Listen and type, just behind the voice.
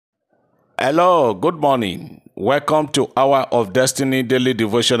Hello, good morning. Welcome to Hour of Destiny Daily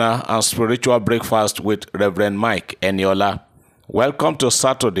Devotional and Spiritual Breakfast with Reverend Mike Eniola. Welcome to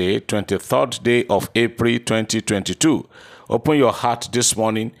Saturday, 23rd day of April 2022. Open your heart this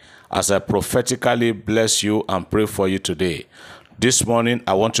morning as I prophetically bless you and pray for you today. This morning,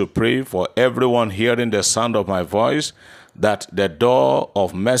 I want to pray for everyone hearing the sound of my voice that the doors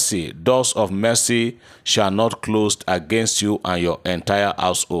of mercy shall not close against you and your entire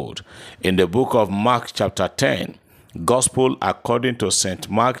household. In the book of Mark chapter 10, Gospel according to St.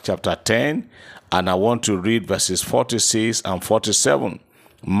 Mark chapter 10, and I want to read verses 46 and 47.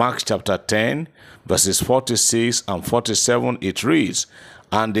 Mark chapter 10, verses 46 and 47, it reads,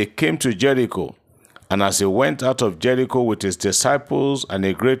 "And they came to Jericho, and as he went out of Jericho with his disciples and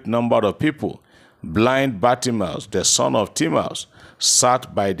a great number of people, blind Bartimaeus, the son of Timaeus,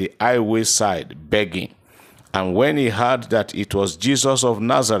 sat by the highway side begging. And when he heard that it was Jesus of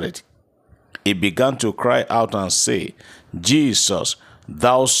Nazareth, he began to cry out and say, Jesus,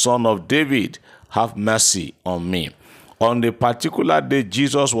 thou son of David, have mercy on me." On the particular day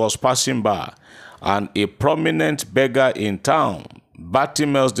Jesus was passing by, and a prominent beggar in town,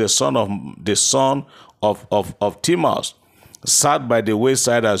 Bartimaeus, the son of Timaeus, sat by the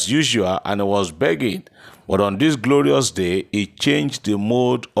wayside as usual and was begging. But on this glorious day, he changed the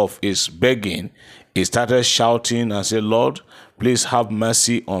mode of his begging. He started shouting and said, "Lord, please have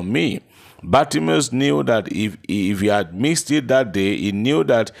mercy on me." Bartimaeus knew that if he had missed it that day, he knew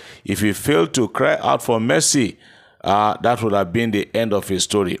that if he failed to cry out for mercy, that would have been the end of his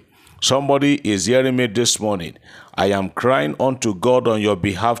story. Somebody is hearing me this morning. I am crying unto God on your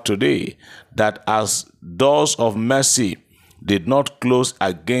behalf today that as doors of mercy did not close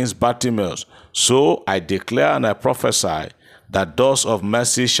against Bartimaeus, so I declare and I prophesy that doors of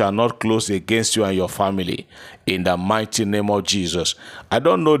mercy shall not close against you and your family in the mighty name of Jesus. I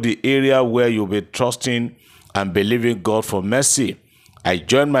don't know the area where you'll be trusting and believing God for mercy. I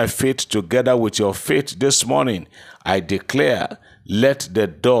join my faith together with your faith this morning. I declare, let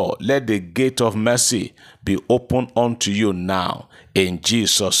the gate of mercy be open unto you now in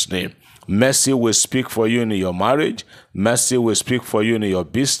Jesus' name. Mercy will speak for you in your marriage. Mercy will speak for you in your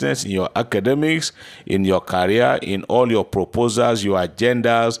business, in your academics, in your career, in all your proposals, your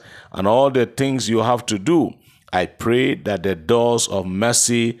agendas, and all the things you have to do. I pray that the doors of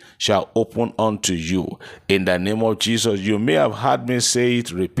mercy shall open unto you. In the name of Jesus, you may have heard me say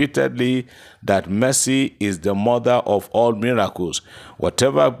it repeatedly that mercy is the mother of all miracles.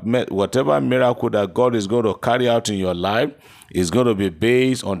 Whatever miracle that God is going to carry out in your life is going to be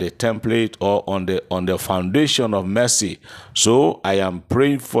based on the template or on the foundation of mercy. So I am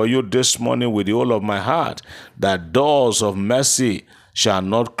praying for you this morning with the whole of my heart that doors of mercy shall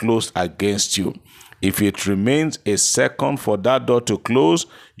not close against you. If it remains a second for that door to close,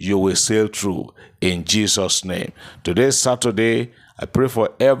 you will sail through in Jesus' name. Today's Saturday. I pray for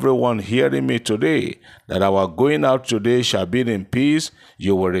everyone hearing me today that our going out today shall be in peace.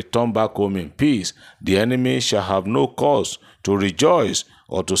 You will return back home in peace. The enemy shall have no cause to rejoice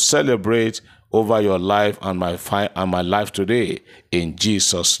or to celebrate over your life and my life today in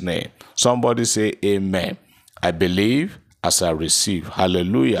Jesus' name. Somebody say amen. I believe as I receive.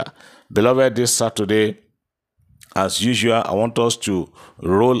 Hallelujah. Beloved, this Saturday, as usual, I want us to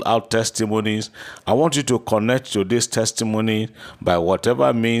roll out testimonies. I want you to connect to this testimony by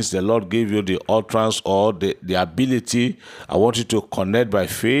whatever means the Lord gave you the utterance or the ability. I want you to connect by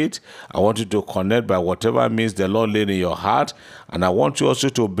faith. I want you to connect by whatever means the Lord laid in your heart. And I want you also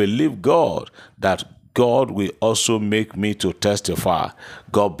to believe God that God will also make me to testify.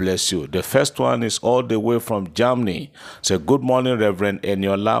 God bless you. The first one is all the way from Germany. Say, good morning, Reverend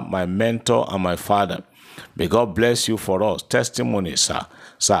Eniola, my mentor and my father. May God bless you for us. Testimony, sir.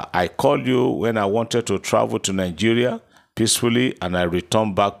 Sir, I called you when I wanted to travel to Nigeria peacefully and I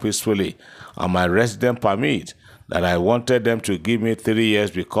returned back peacefully. And my resident permit that I wanted them to give me 3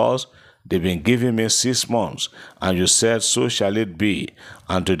 years because they've been giving me 6 months. And you said, so shall it be.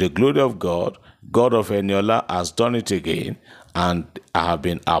 And to the glory of God, God of Eniola has done it again, and I have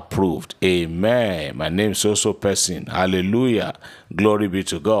been approved. Amen. My name is so person. Hallelujah. Glory be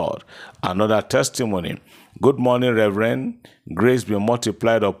to God. Another testimony. Good morning, Reverend. Grace be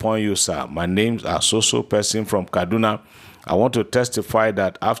multiplied upon you, sir. My name is so person from Kaduna. I want to testify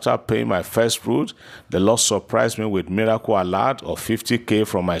that after paying my first fruit, the Lord surprised me with miracle alert of 50K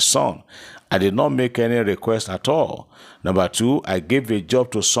from my son. I did not make any request at all. Number 2, I gave a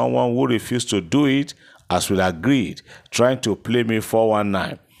job to someone who refused to do it as we agreed, trying to play me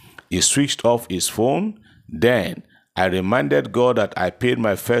 419. He switched off his phone. Then I reminded God that I paid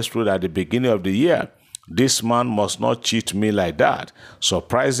my first fruit at the beginning of the year. This man must not cheat me like that.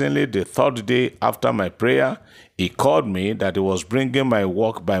 Surprisingly, the third day after my prayer, he called me that he was bringing my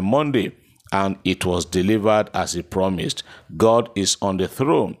work by Monday, and it was delivered as he promised. God is on the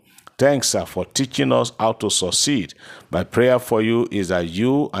throne. Thanks, sir, for teaching us how to succeed. My prayer for you is that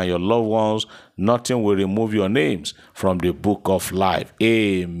you and your loved ones, nothing will remove your names from the book of life.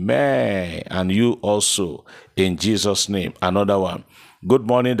 Amen. And you also, in Jesus' name. Another one. Good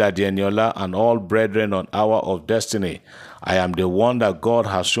morning, Daddy Eniola and all brethren on Hour of Destiny. I am the one that God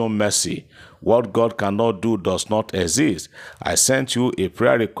has shown mercy. What God cannot do does not exist. I sent you a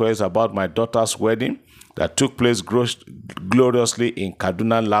prayer request about my daughter's wedding that took place gloriously in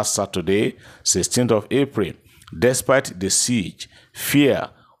Kaduna last Saturday, 16th of April. Despite the siege, fear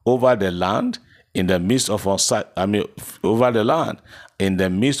over the land, in the midst of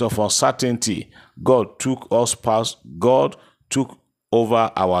uncertainty, God took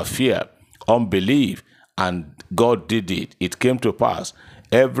over our fear, unbelief, and God did it. It came to pass.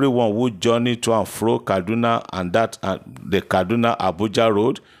 Everyone who journeyed to and fro Kaduna and the Kaduna Abuja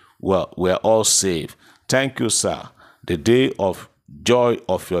road were all saved. Thank you, sir. The day of joy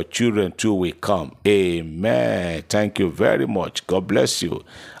of your children too will come. Amen. Thank you very much. God bless you.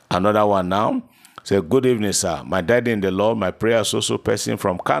 Another one now. Say, good evening, sir. My daddy in the Lord, my prayer is also person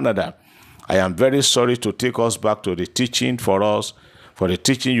from Canada. I am very sorry to take us back to the teaching for the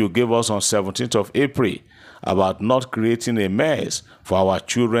teaching you gave us on 17th of April about not creating a mess for our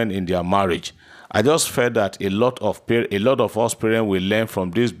children in their marriage. I just felt that a lot of us parents will learn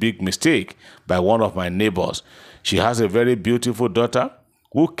from this big mistake by one of my neighbors. She has a very beautiful daughter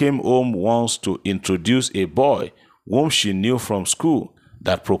who came home once to introduce a boy whom she knew from school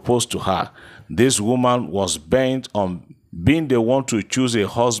that proposed to her. This woman was bent on being the one to choose a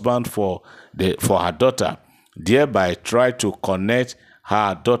husband for her daughter, thereby tried to connect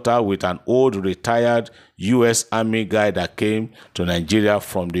her daughter with an old retired U.S. Army guy that came to Nigeria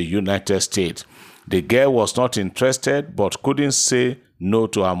from the United States. The girl was not interested but couldn't say no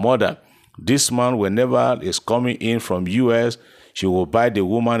to her mother. This man, whenever is coming in from U.S., she will buy the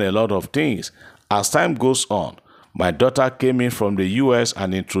woman a lot of things. As time goes on, my daughter came in from the U.S.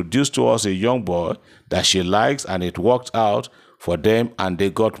 and introduced to us a young boy that she likes, and it worked out for them and they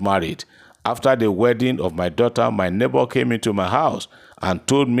got married. After the wedding of my daughter, my neighbor came into my house and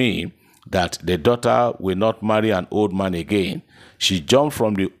told me that the daughter will not marry an old man again.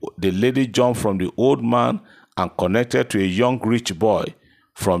 The lady jumped from the old man and connected to a young rich boy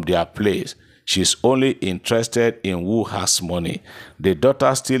from their place. She's only interested in who has money. The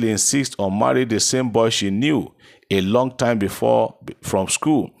daughter still insists on marrying the same boy she knew a long time before from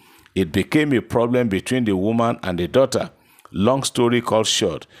school. It became a problem between the woman and the daughter. Long story called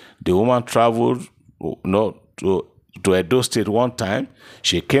short, the woman traveled to Edo State one time.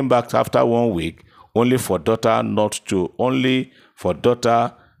 She came back after 1 week, only for daughter not to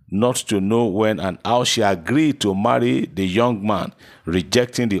know when and how she agreed to marry the young man,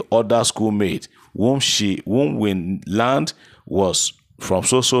 rejecting the other schoolmate, whom we learned was from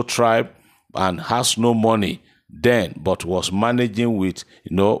so tribe and has no money then, but was managing with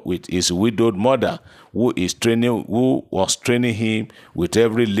his widowed mother, who was training him with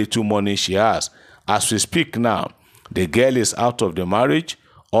every little money she has. As we speak now, the girl is out of the marriage,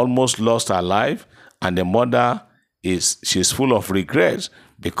 almost lost her life, and the mother she's full of regrets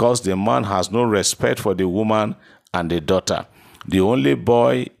because the man has no respect for the woman and the daughter. The other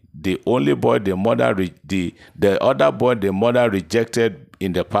boy the mother rejected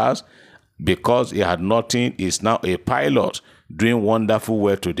in the past because he had nothing, is now a pilot doing wonderful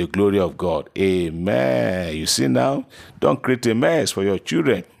work to the glory of God. Amen. You see now, don't create a mess for your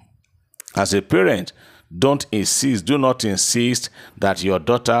children. As a parent, do not insist that your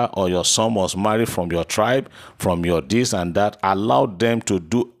daughter or your son must marry from your tribe, from your this and that. Allow them to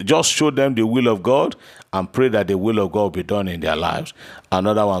just show them the will of God and pray that the will of God will be done in their lives.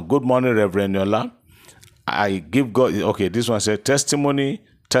 Another one. Good morning, Reverend Yola. I give God, okay, this one said testimony.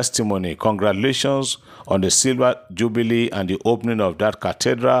 Congratulations on the Silver Jubilee and the opening of that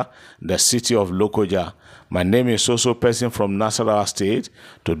cathedral in the city of Lokoja. My name is also person from Nasarawa State.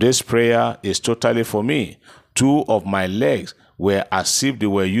 Today's prayer is totally for me. 2 of my legs were as if they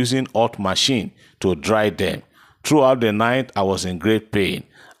were using hot machine to dry them. Throughout the night, I was in great pain.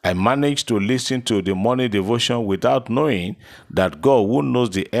 I managed to listen to the morning devotion without knowing that God, who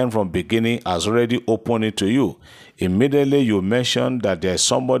knows the end from beginning, has already opened it to you. Immediately you mentioned that there's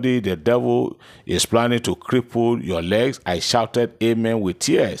somebody the devil is planning to cripple your legs. I shouted amen with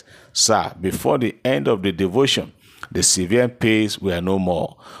tears. Sir, before the end of the devotion, the severe pains were no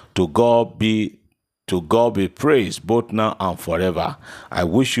more. To God be To God be praised both now and forever. I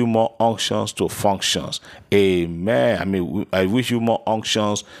wish you more unctions to functions. Amen. I wish you more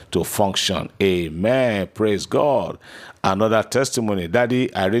unctions to function. Amen. Praise God. Another testimony.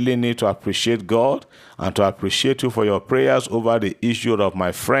 Daddy, I really need to appreciate God and to appreciate you for your prayers over the issue of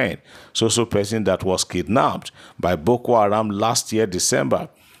my friend, so person that was kidnapped by Boko Haram last year, December.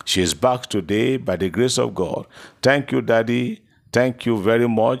 She is back today by the grace of God. Thank you, Daddy. Thank you very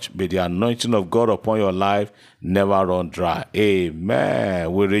much. May the anointing of God upon your life never run dry. Amen.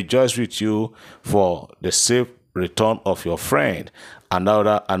 We rejoice with you for the safe return of your friend.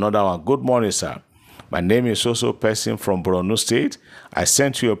 Another one. Good morning, sir. My name is so person from Borno State. I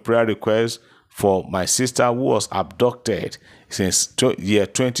sent you a prayer request for my sister who was abducted since year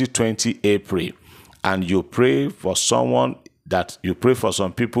 2020 April. And you pray for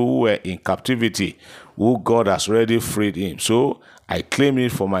some people who were in captivity, who God has already freed him. So I claim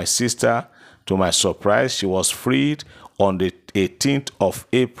it for my sister. To my surprise, she was freed on the 18th of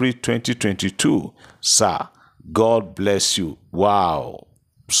April 2022. Sir, God bless you. Wow.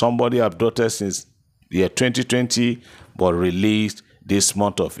 Somebody abducted since year 2020 but released this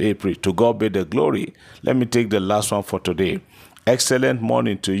month of April. To God be the glory. Let me take the last one for today. Excellent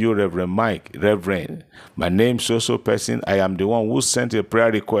morning to you, Reverend Mike. Reverend, my name is so person. I am the one who sent a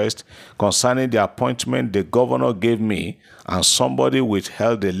prayer request concerning the appointment the governor gave me, and somebody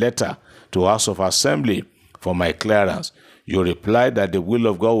withheld a letter to House of Assembly for my clearance. You replied that the will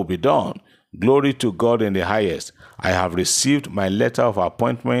of God will be done. Glory to God in the highest. I have received my letter of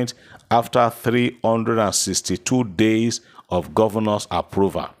appointment after 362 days of governor's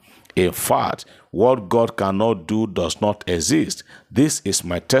approval. In fact, what God cannot do does not exist. This is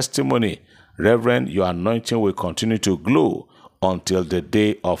my testimony. Reverend, your anointing will continue to glow until the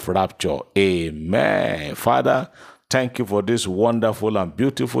day of rapture. Amen. Father, thank you for these wonderful and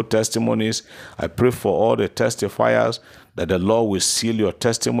beautiful testimonies. I pray for all the testifiers that the Lord will seal your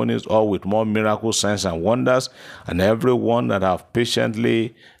testimonies all with more miracles, signs, and wonders. And everyone that have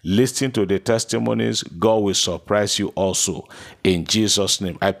patiently listened to the testimonies, God will surprise you also. In Jesus'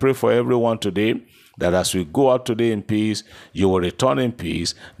 name. I pray for everyone today that as we go out today in peace, you will return in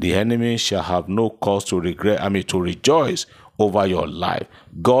peace. The enemy shall have no cause to rejoice over your life.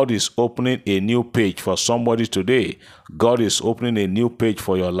 God is opening a new page for somebody today. God is opening a new page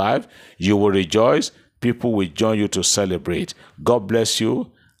for your life. You will rejoice. People will join you to celebrate. God bless you.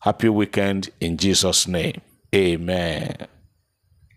 Happy weekend in Jesus' name. Amen.